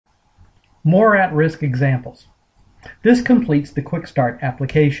More at-risk examples. This completes the QuickStart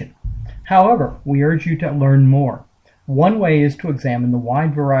application. However, we urge you to learn more. One way is to examine the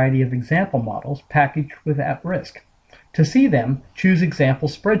wide variety of example models packaged with at-risk. To see them, choose Example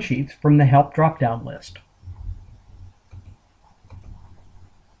Spreadsheets from the Help drop-down list.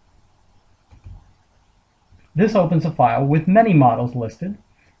 This opens a file with many models listed,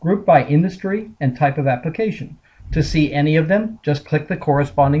 grouped by industry and type of application. To see any of them, just click the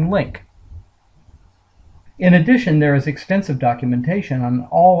corresponding link. In addition, there is extensive documentation on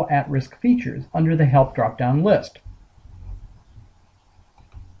all at-risk features under the Help drop-down list.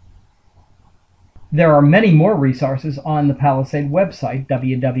 There are many more resources on the Palisade website,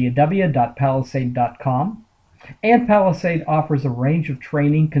 www.palisade.com, and Palisade offers a range of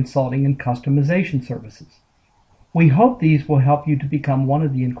training, consulting, and customization services. We hope these will help you to become one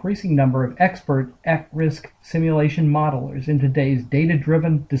of the increasing number of expert at-risk simulation modelers in today's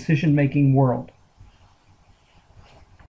data-driven decision-making world.